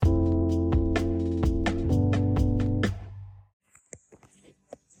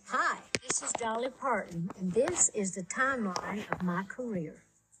Dolly Parton, and this is the timeline of my career.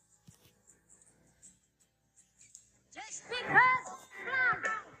 Just because blonde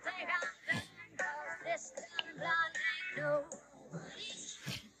don't think I'm done, 'cause this dumb blonde ain't nobody.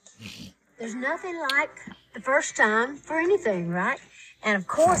 There's nothing like the first time for anything, right? And of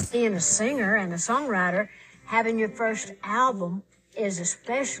course, being a singer and a songwriter, having your first album is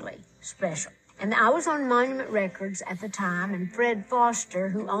especially special. And I was on Monument Records at the time, and Fred Foster,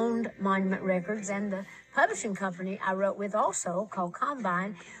 who owned Monument Records and the publishing company I wrote with also, called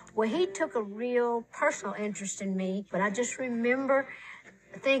Combine, well, he took a real personal interest in me. But I just remember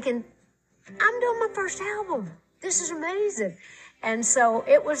thinking, I'm doing my first album. This is amazing. And so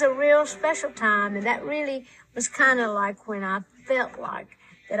it was a real special time, and that really was kind of like when I felt like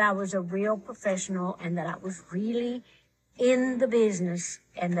that I was a real professional and that I was really in the business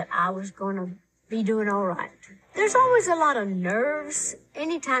and that I was going to be doing all right. There's always a lot of nerves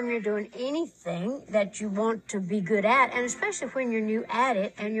anytime you're doing anything that you want to be good at, and especially when you're new at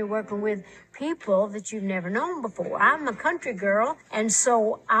it and you're working with people that you've never known before. I'm a country girl, and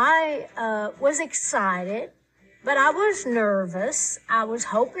so I was excited, but I was nervous. I was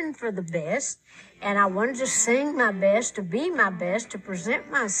hoping for the best, and I wanted to sing my best, to be my best, to present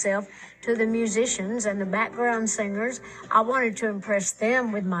myself to the musicians and the background singers. I wanted to impress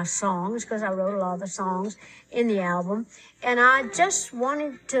them with my songs because I wrote a lot of the songs in the album. And I just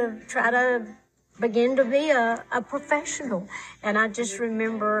wanted to try to begin to be a professional. And I just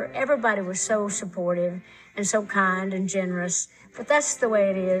remember everybody was so supportive and so kind and generous. But that's the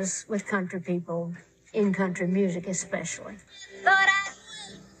way it is with country people, in country music especially. But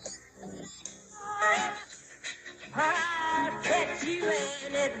I'll catch you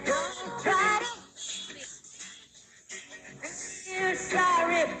and it don't try to. Feel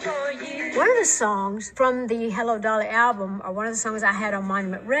sorry for you. One of the songs from the Hello Dolly album, or one of the songs I had on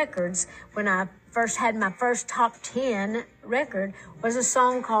Monument Records when I first had my first top 10 record, was a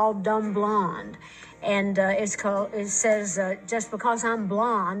song called Dumb Blonde. And it says, just because I'm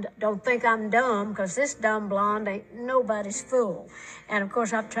blonde, don't think I'm dumb, because this dumb blonde ain't nobody's fool. And, of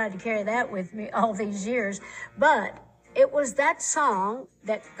course, I've tried to carry that with me all these years. But it was that song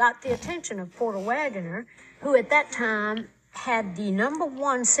that got the attention of Porter Wagoner, who at that time had the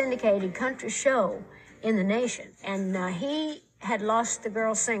 #1 syndicated country show in the nation. And he had lost the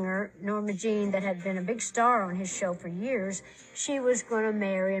girl singer, Norma Jean, that had been a big star on his show for years. She was going to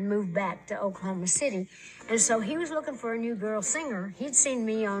marry and move back to Oklahoma City. And so he was looking for a new girl singer. He'd seen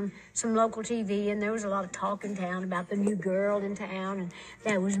me on some local TV, and there was a lot of talk in town about the new girl in town, and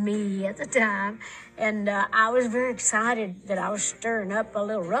that was me at the time. And I was very excited that I was stirring up a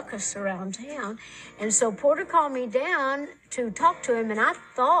little ruckus around town. And so Porter called me down to talk to him, and I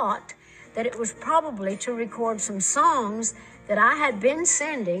thought that it was probably to record some songs that I had been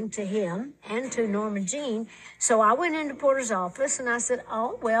sending to him and to Norma Jean. So I went into Porter's office and I said,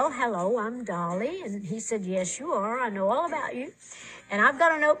 oh, well, hello, I'm Dolly. And he said, yes, you are. I know all about you. And I've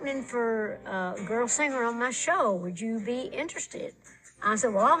got an opening for a girl singer on my show. Would you be interested? I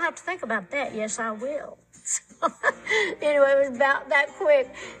said, well, I'll have to think about that. Yes, I will. So, anyway, it was about that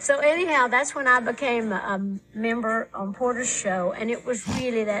quick. So anyhow, that's when I became a member on Porter's show, and it was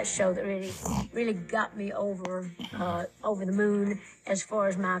really that show that really got me over the moon as far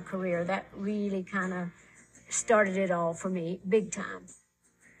as my career. That really kind of started it all for me, big time.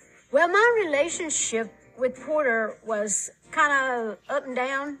 Well, my relationship with Porter was kind of up and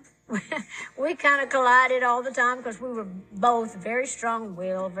down. We kind of collided all the time because we were both very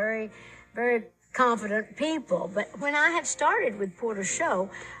strong-willed, very, very confident people. But when I had started with Porter's show,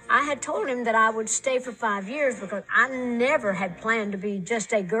 I had told him that I would stay for 5 years because I never had planned to be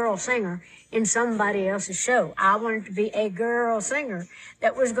just a girl singer in somebody else's show. I wanted to be a girl singer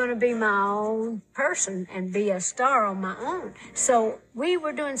that was going to be my own person and be a star on my own. So we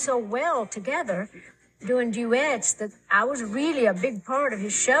were doing so well together, doing duets, that I was really a big part of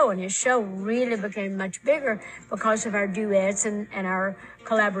his show, and his show really became much bigger because of our duets and our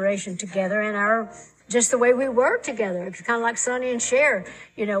collaboration together and our just the way we were together. It's kind of like Sonny and Cher.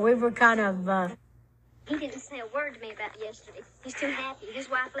 You know, we were kind of... He didn't say a word to me about yesterday. He's too happy. His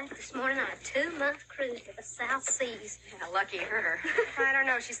wife left this morning on a 2-month cruise to the South Seas. Yeah, lucky her. I don't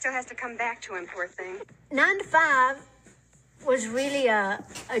know. She still has to come back to him, poor thing. 9 to 5 was really a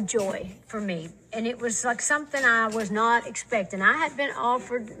joy for me. And it was like something I was not expecting. I had been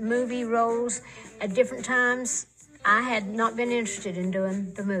offered movie roles at different times. I had not been interested in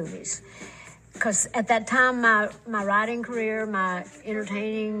doing the movies. Because at that time, my writing career, my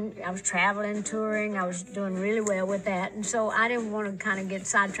entertaining, I was traveling, touring, I was doing really well with that. And so I didn't want to kind of get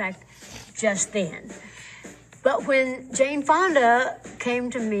sidetracked just then. But when Jane Fonda came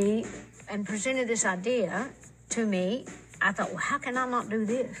to me and presented this idea to me, I thought, well, how can I not do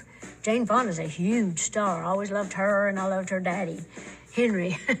this? Jane Fonda's a huge star. I always loved her, and I loved her daddy,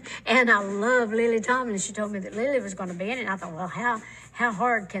 Henry. And I love Lily Tomlin. She told me that Lily was going to be in it. And I thought, well, how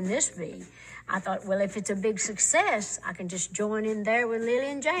hard can this be? I thought, well, if it's a big success, I can just join in there with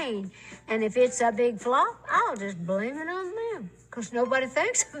Lily and Jane. And if it's a big flop, I'll just blame it on them. Because nobody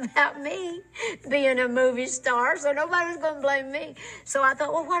thinks about me being a movie star, so nobody's going to blame me. So I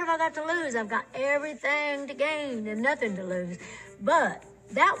thought, well, what have I got to lose? I've got everything to gain and nothing to lose. But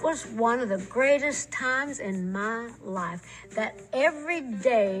that was one of the greatest times in my life. That every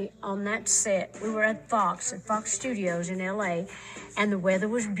day on that set, we were at Fox Studios in LA, and the weather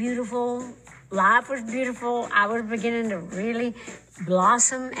was beautiful. Life was beautiful. I was beginning to really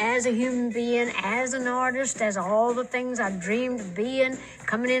blossom as a human being, as an artist, as all the things I dreamed of being,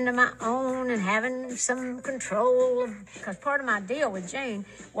 coming into my own and having some control. Because part of my deal with Jane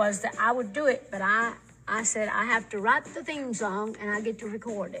was that I would do it, but I said I have to write the theme song and I get to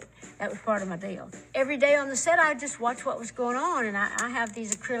record it. That was part of my deal. Every day on the set, I just watched what was going on, and I have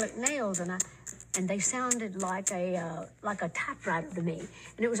these acrylic nails, and they sounded like a typewriter to me.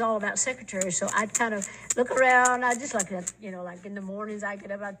 And it was all about secretaries. So I'd kind of look around. I just like in the mornings I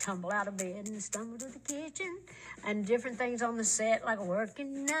get up, I'd tumble out of bed and stumble to the kitchen, and different things on the set, like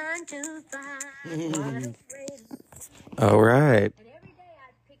working 9 to 5. All right. And every day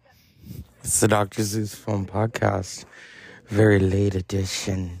I'd pick up. It's the Dr. Zeus Film Podcast, very late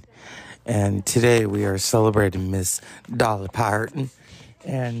edition. And today we are celebrating Miss Dolly Parton.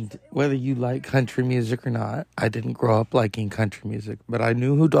 And whether you like country music or not, I didn't grow up liking country music, but I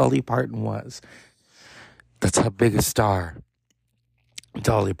knew who Dolly Parton was. That's how big a star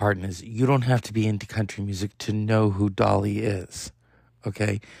Dolly Parton is. You don't have to be into country music to know who Dolly is,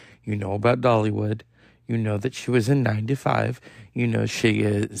 okay? You know about Dollywood. You know that she was in 9 to 5. You know she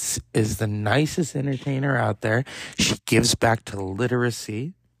is the nicest entertainer out there. She gives back to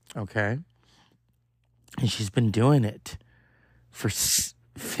literacy, okay? And she's been doing it for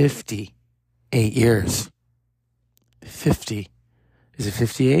 58 years. 50. Is it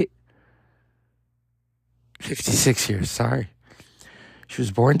 58? 56 years, sorry. She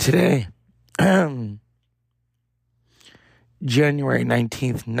was born today. January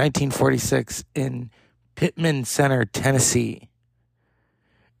 19th, 1946 in Pittman Center, Tennessee.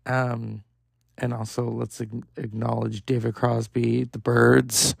 And also let's acknowledge David Crosby, the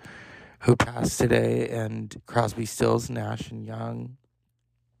Byrds, who passed today, and Crosby, Stills, Nash, and Young.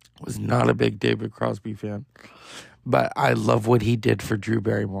 Was not a big David Crosby fan, but I love what he did for Drew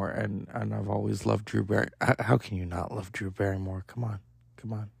Barrymore, and I've always loved Drew Barrymore. How can you not love Drew Barrymore? Come on.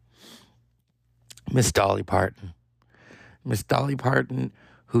 Miss Dolly Parton. Miss Dolly Parton,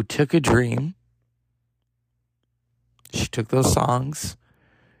 who took a dream. She took those songs,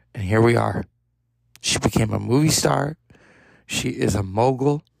 and here we are. She became a movie star. She is a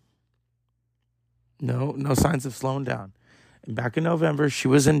mogul. No signs of slowing down. And back in November, she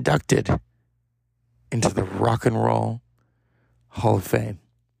was inducted into the Rock and Roll Hall of Fame.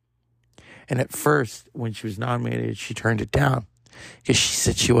 And at first, when she was nominated, she turned it down because she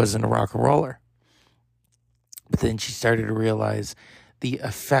said she wasn't a rock and roller. But then she started to realize the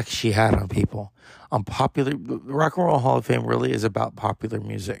effect she had on people. The Rock and Roll Hall of Fame really is about popular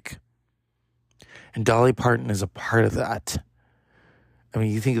music. And Dolly Parton is a part of that. I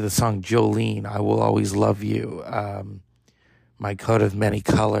mean, you think of the song Jolene, I Will Always Love You, My Coat of Many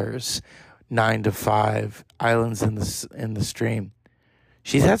Colors, 9 to 5, Islands in the Stream.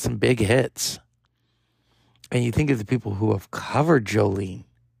 She's had some big hits. And you think of the people who have covered Jolene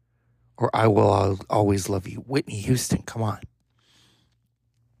or I Will Always Love You. Whitney Houston, come on.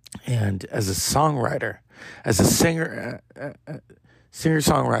 And as a songwriter, as a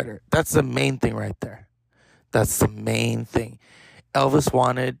singer-songwriter, that's the main thing right there. That's the main thing. Elvis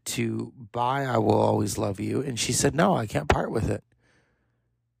wanted to buy I Will Always Love You, and she said, no, I can't part with it.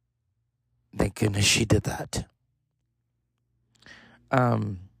 Thank goodness she did that.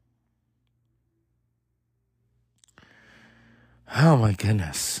 Oh my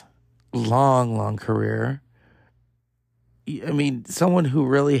goodness. Long career. I mean, someone who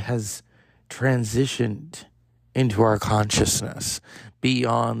really has transitioned into our consciousness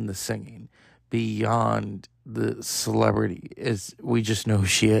beyond the singing, beyond the celebrity. We just know who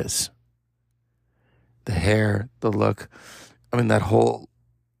she is. The hair, the look. I mean, that whole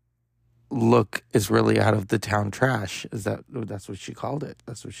look is really out of the town trash. That's what she called it.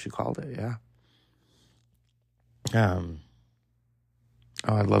 Yeah.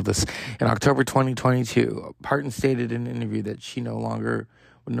 Oh, I love this. In October 2022, Parton stated in an interview that she would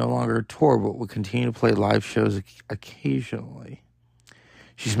no longer tour, but would continue to play live shows occasionally.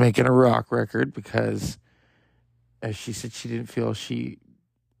 She's making a rock record because, as she said, she didn't feel she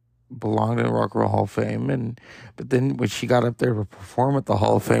belonged in the Rock and Roll Hall of Fame. But then when she got up there to perform at the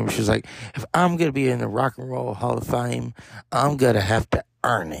Hall of Fame, she was like, if I'm going to be in the Rock and Roll Hall of Fame, I'm going to have to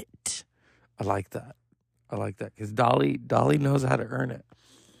earn it. I like that because Dolly knows how to earn it.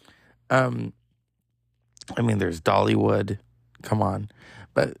 I mean, there's Dollywood, come on.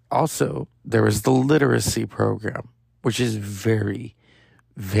 But also, there was the literacy program, which is very,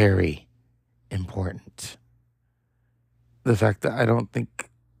 very important. The fact that I don't think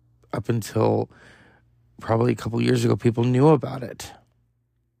up until probably a couple years ago, people knew about it.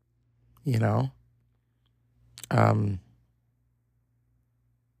 You know? Let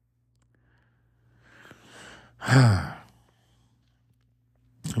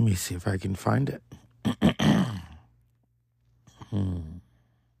me see if I can find it.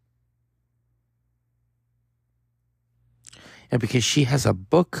 And because she has a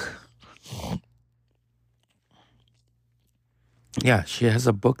book. Yeah, she has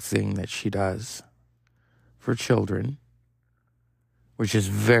a book thing that she does for children, which is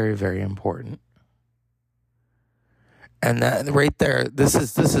very, very important. And that right there, this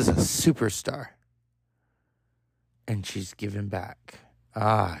is a superstar. And she's giving back.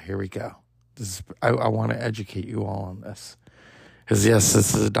 Here we go. I want to educate you all on this. Because yes,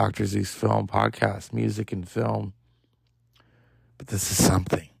 this is a Dr. Zeus film podcast, music and film. But this is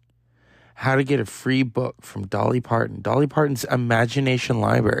something. How to get a free book from Dolly Parton. Dolly Parton's Imagination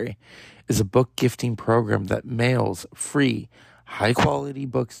Library is a book gifting program that mails free, high-quality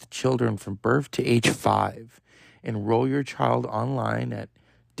books to children from birth to age 5. Enroll your child online at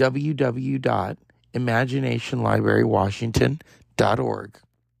www.imaginationlibrarywashington.org.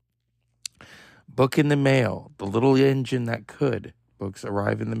 Book in the mail, the little engine that could. Books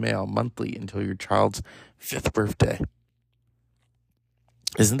arrive in the mail monthly until your child's 5th birthday.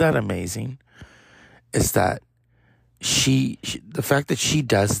 Isn't that amazing? Is that she the fact that she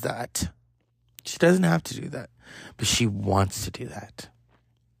does that. She doesn't have to do that, but she wants to do that.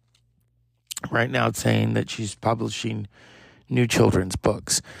 Right now it's saying that she's publishing new children's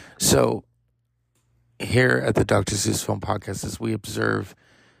books. So here at the Dr. Zeus Film Podcast, as we observe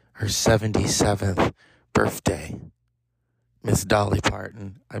her 77th birthday, Miss Dolly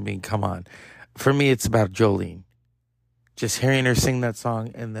Parton. I mean, come on. For me, it's about Jolene. Just hearing her sing that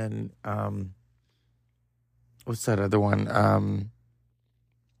song, and then what's that other one?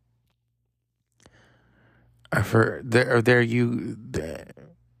 It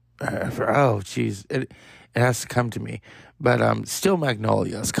has to come to me. But Steel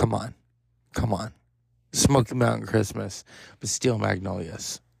Magnolias, come on. Smoky Mountain Christmas, but Steel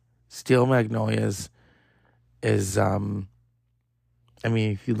Magnolias. Steel Magnolias is I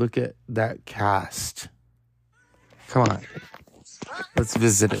mean, if you look at that cast, come on, let's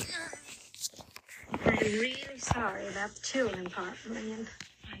visit it. I'm really sorry about the children part, man.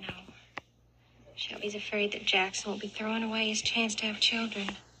 I know. Shelby's afraid that Jackson will be throwing away his chance to have children.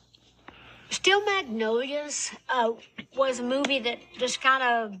 Steel Magnolias was a movie that just kind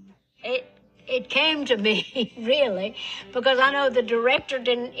of, it came to me, really, because I know the director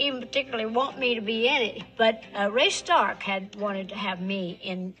didn't even particularly want me to be in it, but Ray Stark had wanted to have me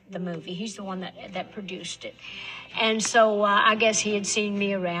in the movie. He's the one that produced it. And so I guess he had seen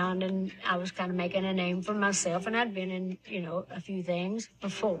me around, and I was kind of making a name for myself, and I'd been in, a few things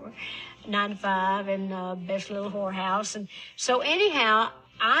before, 9 to 5 and Best Little Whorehouse. And so anyhow,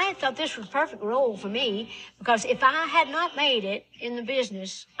 I thought this was a perfect role for me, because if I had not made it in the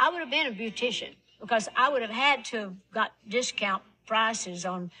business, I would have been a beautician, because I would have had to have got discount prices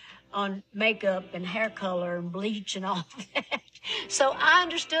on makeup and hair color and bleach and all of that. So I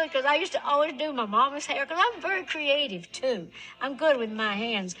understood, because I used to always do my mama's hair, because I'm very creative too. I'm good with my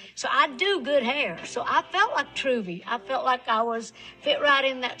hands. So I do good hair. So I felt like Truvy. I felt like I was fit right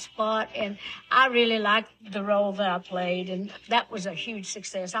in that spot, and I really liked the role that I played, and that was a huge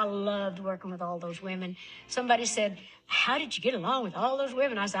success. I loved working with all those women. Somebody said, how did you get along with all those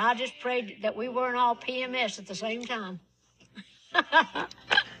women? I said, I just prayed that we weren't all PMS at the same time. I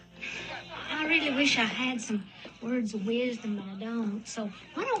really wish I had some words of wisdom, but I don't. So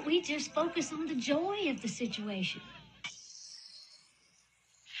why don't we just focus on the joy of the situation?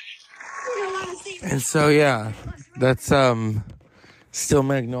 And so, yeah, that's Steel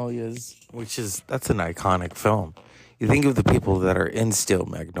Magnolias, that's an iconic film. You think of the people that are in Steel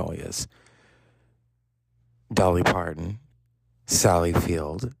Magnolias: Dolly Parton, Sally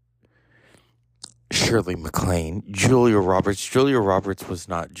Field, Shirley MacLaine, Julia Roberts. Julia Roberts was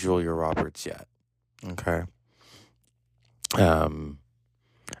not Julia Roberts yet. Okay.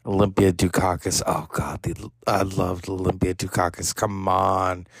 Olympia Dukakis. Oh, God, I loved Olympia Dukakis. Come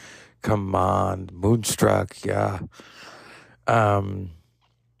on. Moonstruck, yeah.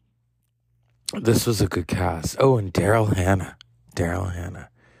 This was a good cast. Oh, and Daryl Hannah.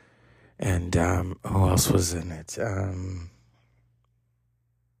 And who else was in it?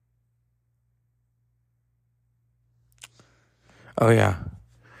 Oh, yeah.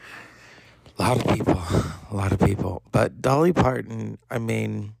 A lot of people. But Dolly Parton, I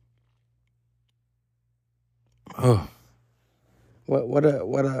mean, oh, what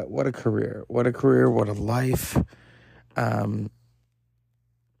a career. What a career, what a life.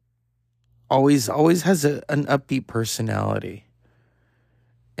 Always has an upbeat personality.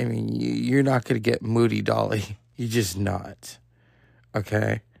 I mean, you're not going to get moody Dolly. You're just not.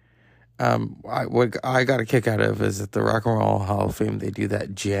 Okay? What I got a kick out of is at the Rock and Roll Hall of Fame, they do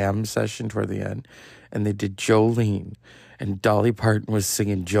that jam session toward the end, and they did Jolene, and Dolly Parton was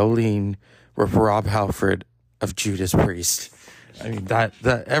singing Jolene with Rob Halford of Judas Priest. I mean, that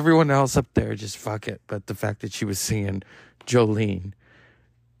everyone else up there, just fuck it. But the fact that she was singing Jolene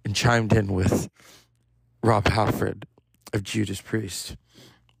and chimed in with Rob Halford of Judas Priest.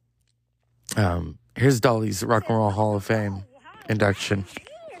 Here's Dolly's Rock and Roll Hall of Fame induction.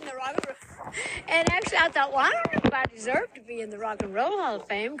 And actually, I thought, well, I don't know if I deserve to be in the Rock and Roll Hall of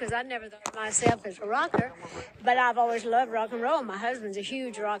Fame because I never thought of myself as a rocker. But I've always loved rock and roll. My husband's a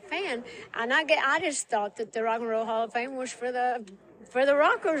huge rock fan, and I just thought that the Rock and Roll Hall of Fame was for the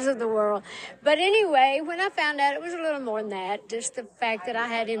rockers of the world. But anyway, when I found out it was a little more than that, just the fact that I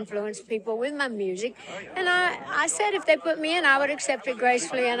had influenced people with my music. And I said if they put me in, I would accept it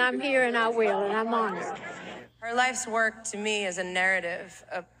gracefully, and I'm here and I will, and I'm honored. Her life's work to me is a narrative,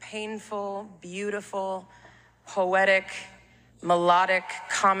 a painful, beautiful, poetic, melodic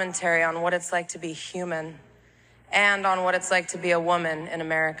commentary on what it's like to be human and on what it's like to be a woman in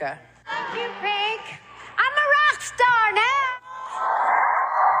America. Thank you, Pink. I'm a rock star now.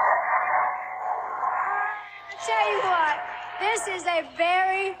 I'll tell you what, this is a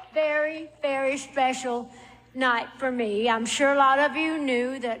very, very, very special night for me. I'm sure a lot of you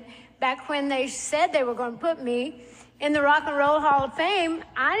knew that back when they said they were going to put me in the Rock and Roll Hall of Fame,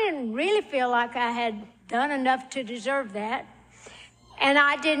 I didn't really feel like I had done enough to deserve that. And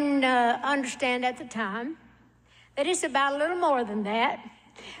I didn't understand at the time that it's about a little more than that.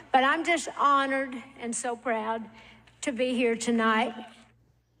 But I'm just honored and so proud to be here tonight.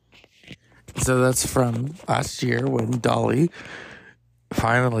 So that's from last year when Dolly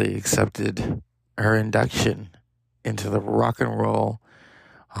finally accepted her induction into the Rock and Roll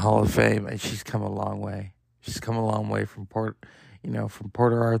Hall of Fame, and she's come a long way. She's come a long way from Port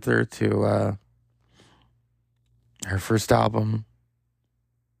Arthur to her first album.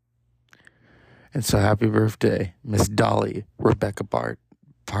 And so happy birthday, Miss Dolly Rebecca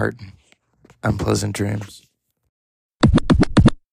Parton. Unpleasant dreams.